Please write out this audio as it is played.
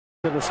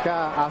To the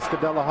sky, Oscar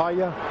De La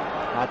Hoya.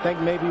 I think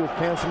maybe he was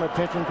paying some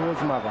attention to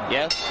his mother.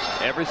 Yes,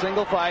 every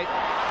single fight.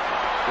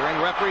 During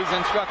referee's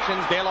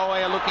instructions, De La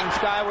Hoya looking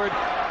skyward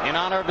in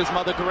honor of his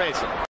mother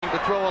Teresa. To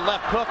throw a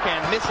left hook and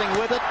missing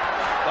with it,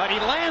 but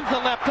he lands the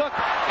left hook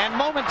and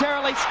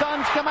momentarily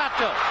stuns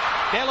Camacho.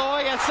 De La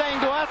Hoya saying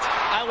to us,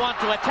 I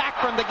want to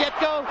attack from the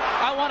get-go.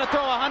 I want to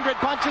throw 100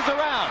 punches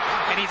around.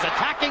 And he's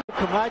attacking.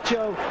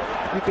 Camacho,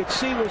 you could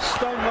see, was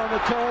stunned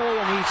momentarily,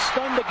 and he's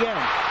stunned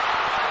again.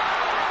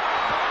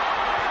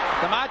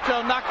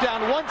 Camacho knocked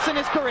down once in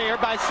his career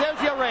by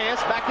Sergio Reyes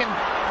back in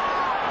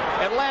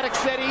Atlantic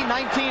City,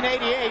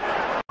 1988.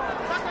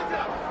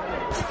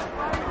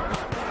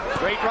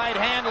 Great right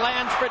hand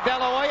lands for De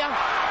La Hoya.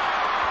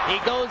 He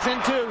goes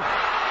into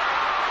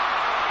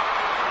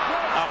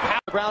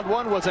round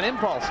one was an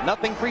impulse,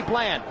 nothing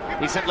pre-planned.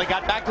 He simply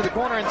got back to the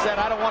corner and said,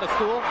 I don't want a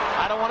stool,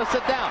 I don't want to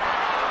sit down.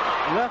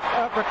 Left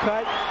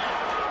uppercut.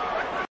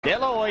 De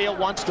La Hoya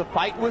wants to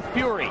fight with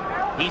fury.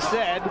 He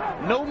said,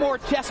 no more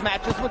chess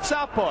matches with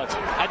southpaws.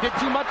 I did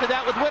too much of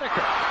that with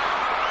Whitaker.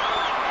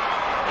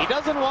 He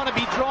doesn't want to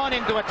be drawn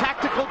into a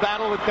tactical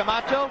battle with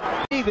Camacho.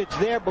 I believe it's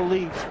their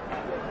belief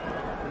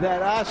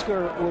that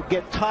Oscar will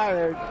get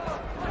tired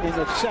in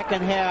the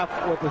second half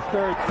or the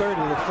third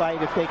of the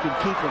fight if they can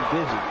keep him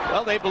busy.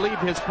 Well, they believe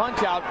his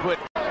punch output.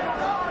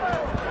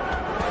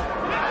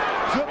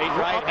 Great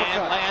right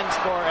hand lands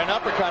for an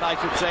uppercut, I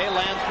should say,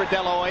 lands for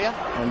De La Hoya.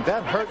 And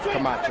that hurts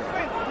Camacho.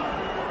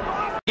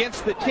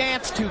 Against the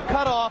chance to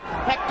cut off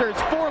Hector's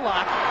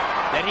forelock,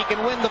 that he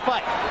can win the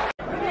fight.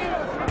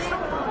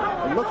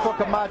 And look for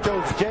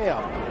Camacho's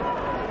jab.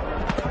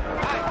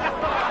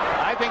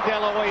 I think De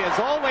La Hoya is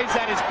always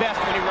at his best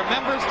when he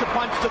remembers to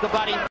punch to the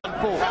body on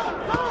full.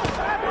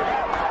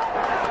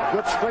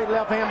 Good straight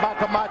left hand by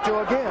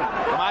Camacho again.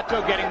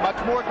 Camacho getting much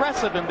more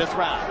aggressive in this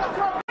round.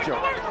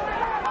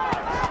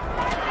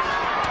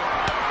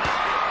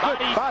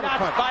 Body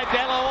shots by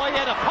De La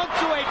Hoya to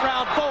punctuate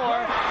round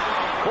four.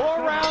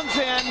 4 rounds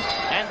in,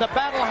 and the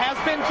battle has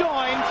been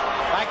joined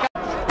by...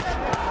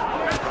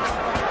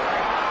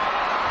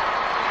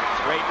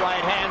 Straight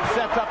right hand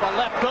sets up a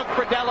left hook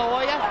for De La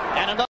Hoya,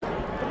 and another...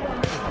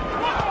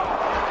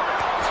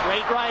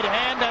 Straight right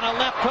hand and a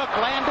left hook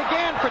land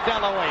again for De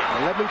La Hoya.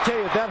 Let me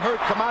tell you, that hurt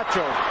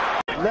Camacho.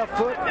 Left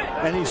foot,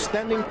 and he's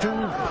standing too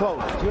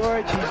close.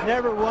 George, he's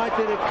never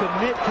wanted to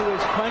commit to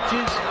his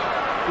punches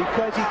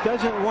because he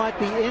doesn't want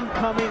the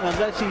incoming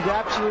unless he's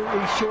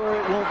absolutely sure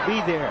it won't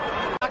be there.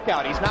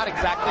 Knockout. He's not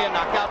exactly a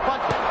knockout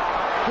puncher.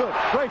 Good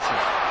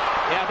gracious.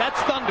 Yeah, that's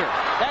thunder.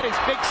 That is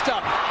big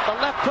stuff. The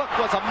left hook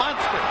was a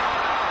monster.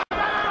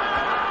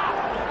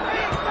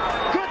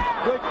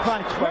 Good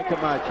punch by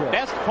Camacho.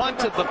 Best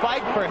punch of the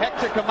fight for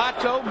Hector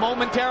Camacho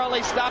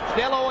momentarily stops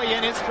De La Hoya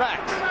in his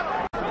tracks.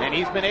 And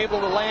he's been able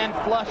to land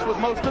flush with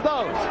most of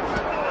those.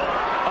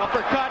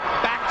 Uppercut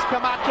backs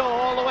Camacho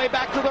all the way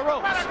back to the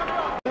ropes.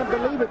 I can't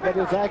believe it, but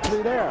it's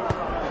actually there.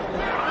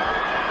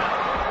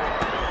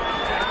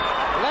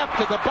 Left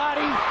to the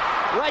body,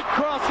 right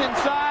cross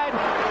inside.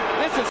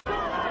 This is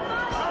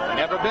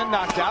never been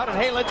knocked out, and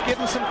hey, let's give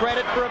him some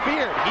credit for a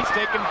beard. He's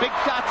taking big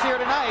shots here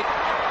tonight.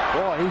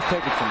 Boy, he's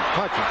taking some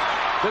punches.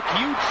 Took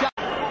huge shots.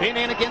 Been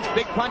in against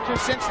big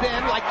punchers since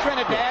then, like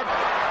Trinidad.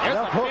 There's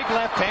a big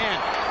left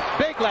hand.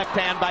 Big left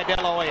hand by De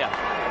La Hoya.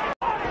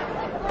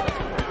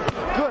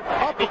 Good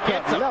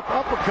uppercut, left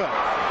uppercut.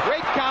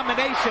 Great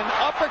combination,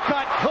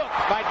 uppercut, hook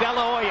by De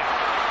La Hoya.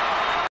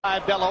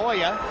 De La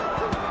Hoya.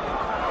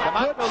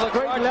 Camacho looks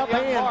straight left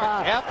hand.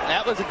 Yep,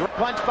 that was a good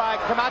punch by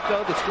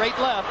Camacho, the straight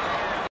left.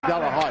 De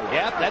La Hoya.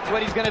 Yep, that's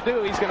what he's going to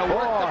do. He's going to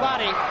work the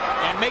body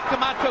and make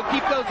Camacho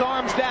keep those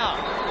arms down.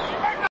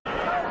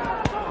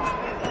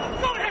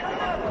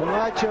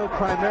 Camacho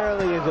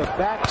primarily is a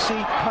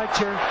backseat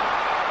puncher.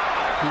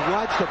 He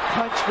wants the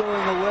punch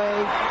going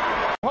away.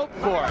 Hope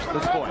for at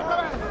this point.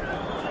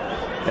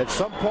 At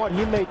some point,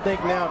 he may think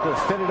now to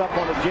set it up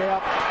on a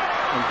jab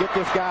and get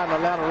this guy in the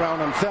ladder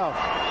round himself.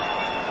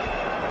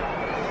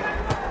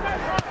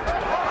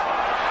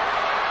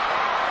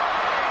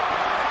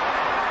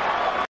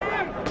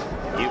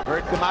 You've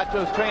heard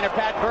Camacho's trainer,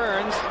 Pat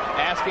Burns,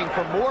 asking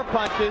for more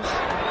punches,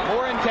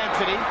 more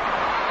intensity.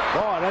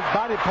 Boy, that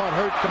body punch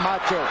hurt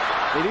Camacho.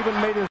 It even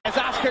made his... As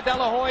Oscar De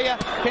La Hoya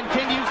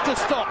continues to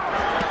stalk.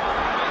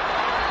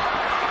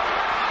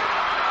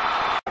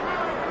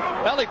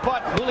 Well, he fought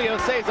Julio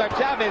Cesar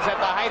Chavez at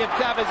the height of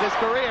Chavez's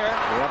career.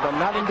 Yeah, but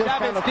not in this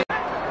kind of...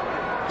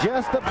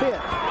 Just a bit.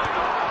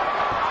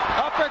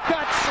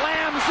 Uppercut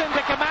slams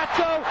into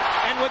Camacho,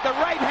 and with the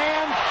right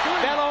hand,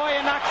 De La Hoya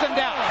knocks him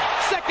down.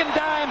 Second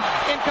time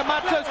in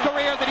Camacho's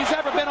career that he's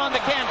ever been on the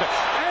canvas.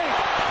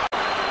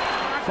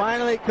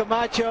 Finally,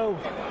 Camacho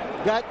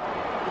got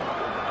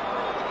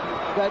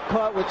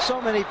caught with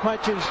so many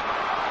punches,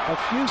 a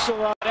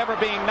fusillade. Ever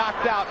being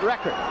knocked out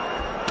record.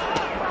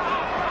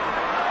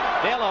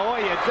 De La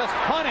Hoya just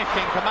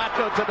punishing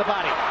Camacho to the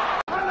body.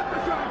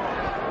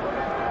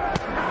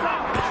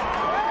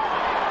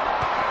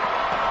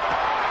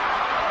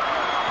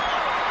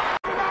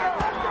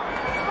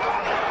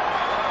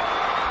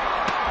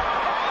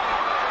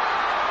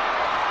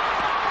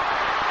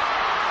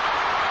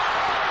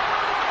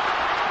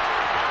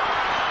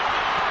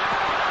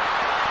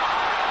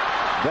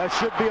 There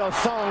should be a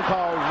song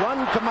called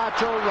Run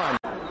Camacho Run.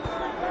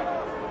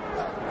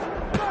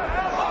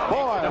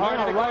 Boy,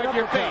 hard to guard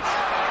your face.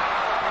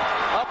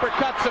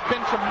 Uppercuts have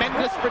been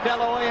tremendous for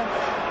Dela Hoya.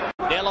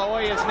 Dela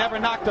Hoya has never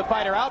knocked a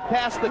fighter out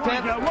past the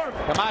 10th.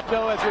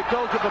 Camacho, as we've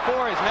told you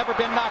before, has never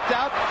been knocked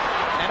out.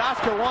 And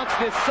Oscar wants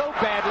this so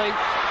badly,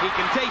 he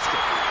can taste it.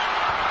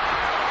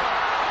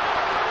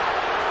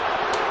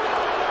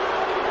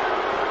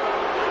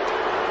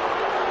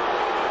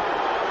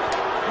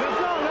 Let's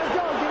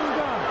go, get him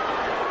done.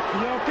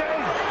 You okay?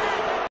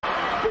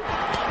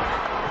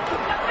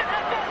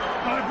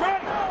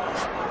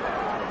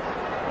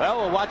 Well,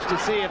 we'll watch to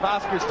see if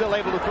Oscar's still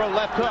able to throw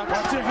left hooks.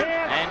 Watch your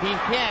hand. And he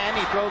can.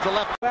 He throws a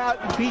left.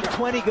 Out and beat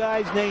 20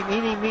 guys named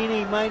Eeny,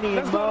 Meeny, Miny,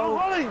 and Mo,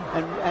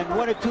 and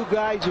one or two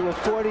guys who are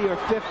 40 or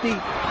 50,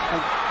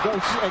 and go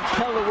and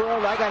tell the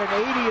world I got an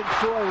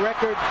 80-4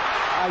 record.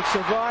 I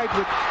survived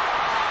with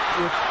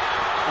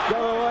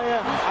Dela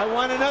Hoya. I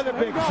want another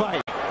big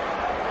fight.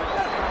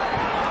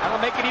 That'll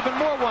make it even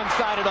more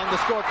one-sided on the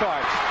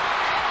scorecards.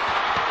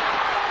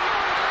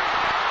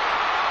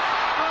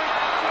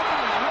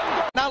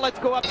 Now let's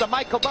go up to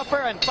Michael Buffer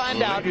and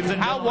find out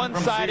how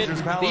one-sided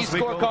these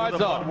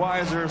scorecards are.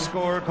 Budweiser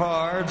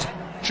scorecards.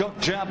 Chuck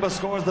Champa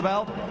scores the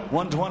bout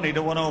 120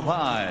 to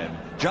 105.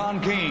 John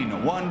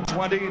Keane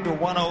 120 to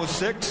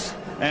 106.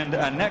 And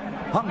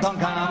Anek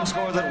Pantangkan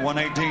scores at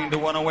 118 to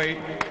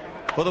 108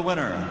 for the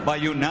winner by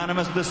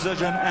unanimous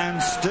decision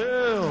and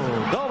still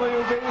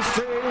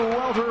WBC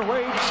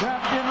welterweight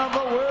champion of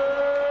the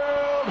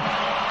world,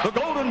 the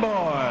Golden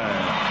Boy,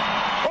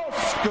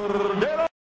 Oscar Dela.